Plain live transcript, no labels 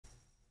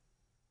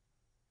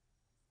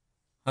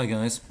Hi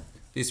guys,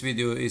 this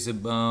video is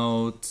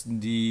about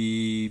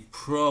the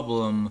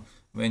problem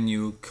when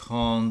you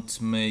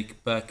can't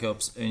make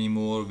backups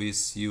anymore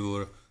with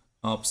your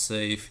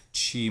UpSafe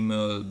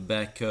Gmail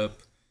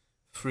backup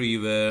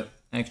freeware.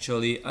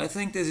 Actually, I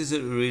think this is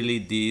a really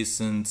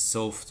decent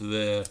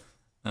software,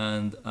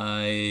 and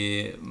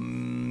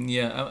I'm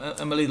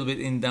a little bit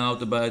in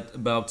doubt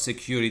about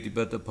security,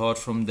 but apart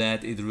from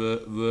that, it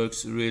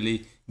works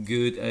really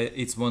good.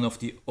 It's one of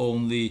the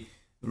only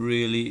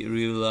really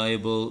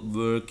reliable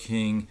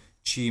working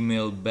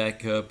Gmail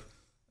backup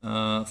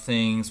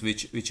things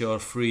which are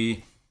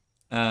free,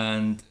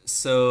 and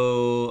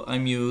so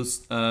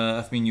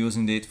I've been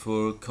using it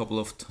for a couple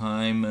of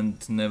time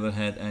and never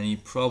had any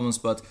problems.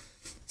 But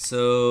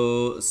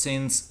so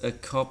since a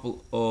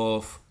couple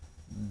of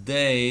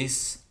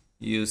days,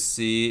 you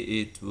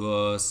see, it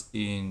was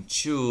in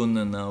June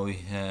and now we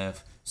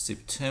have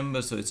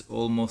September, so it's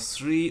almost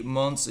 3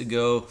 months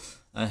ago.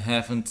 I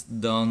haven't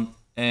done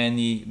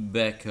any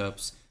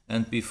backups,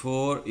 and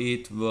before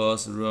it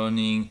was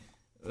running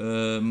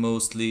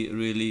mostly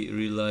really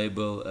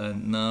reliable,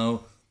 and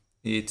now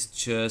it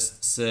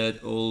just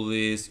said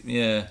always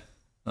the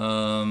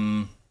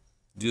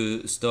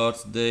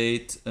start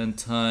date and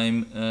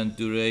time and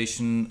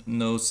duration,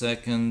 no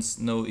seconds,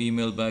 no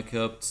email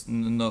backups,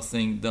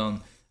 nothing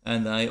done.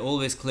 And I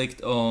always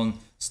clicked on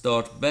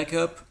start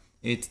backup.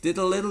 It did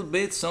a little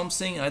bit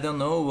something, I don't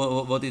know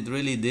what it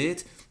really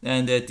did,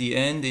 and at the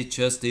end it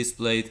just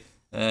displayed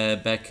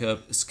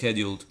backup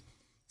scheduled.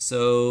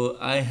 So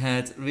I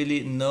had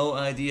really no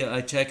idea. I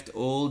checked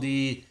all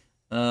the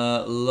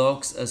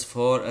logs as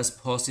far as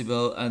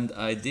possible, and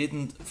I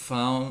didn't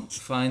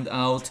find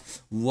out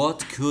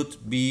what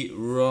could be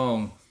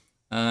wrong.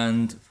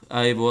 And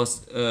I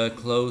was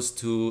close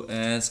to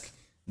ask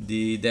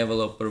the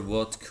developer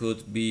what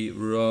could be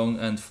wrong,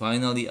 and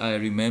finally I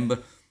remember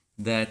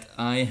that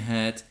I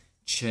had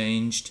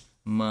changed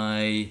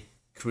my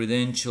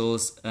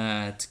credentials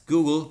at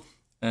Google,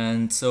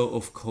 and so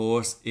of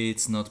course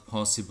it's not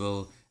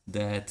possible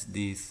that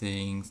the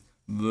things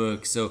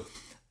work. So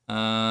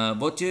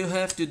what you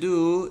have to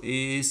do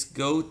is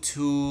go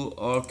to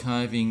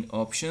archiving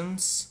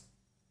options,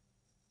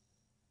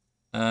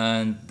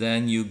 and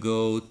then you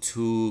go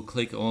to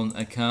click on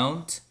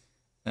account,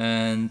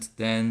 and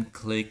then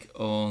click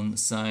on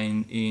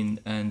sign in,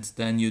 and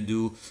then you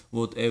do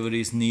whatever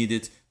is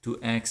needed to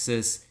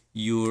access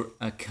your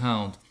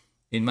account.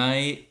 In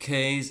my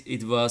case,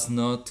 it was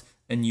not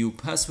a new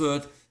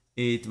password,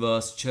 it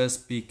was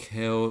just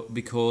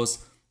because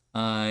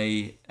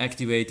I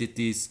activated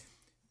this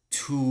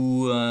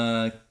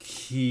two-key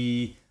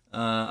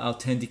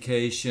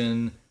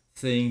authentication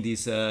thing,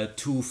 this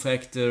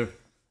two-factor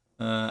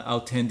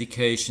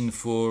authentication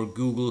for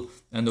Google,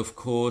 and of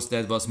course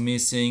that was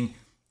missing,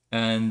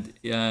 and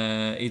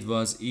it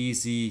was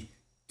easy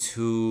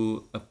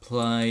to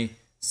apply.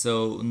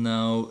 So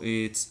now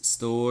it's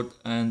stored,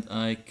 and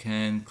I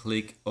can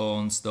click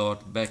on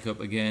start backup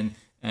again,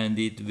 and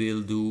it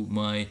will do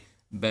my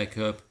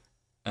backup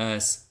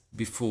as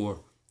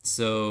before.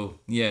 So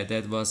yeah,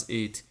 that was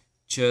it.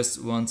 Just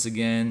once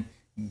again,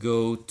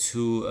 go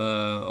to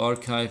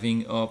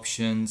archiving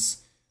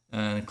options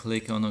and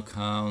click on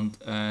account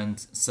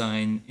and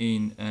sign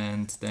in,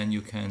 and then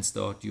you can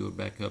start your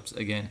backups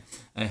again.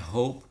 I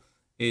hope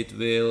it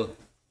will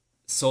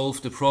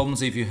solve the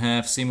problems. If you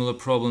have similar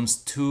problems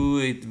too,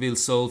 it will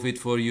solve it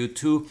for you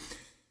too.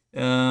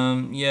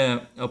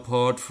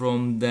 Apart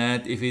from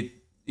that, if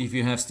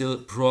you have still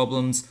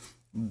problems,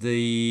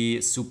 the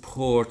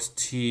support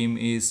team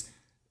is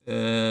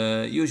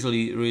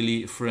usually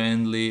really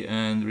friendly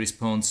and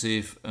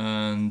responsive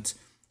and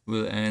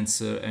will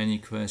answer any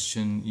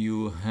question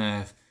you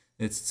have.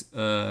 It's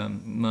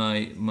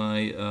my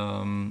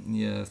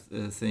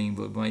thing,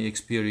 but my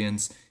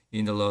experience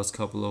in the last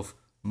couple of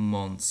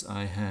months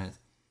I had.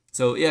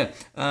 So yeah,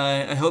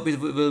 I hope it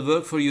will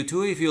work for you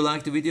too. If you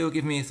like the video,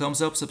 give me a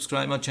thumbs up,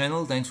 subscribe my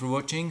channel. Thanks for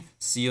watching.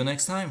 See you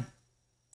next time.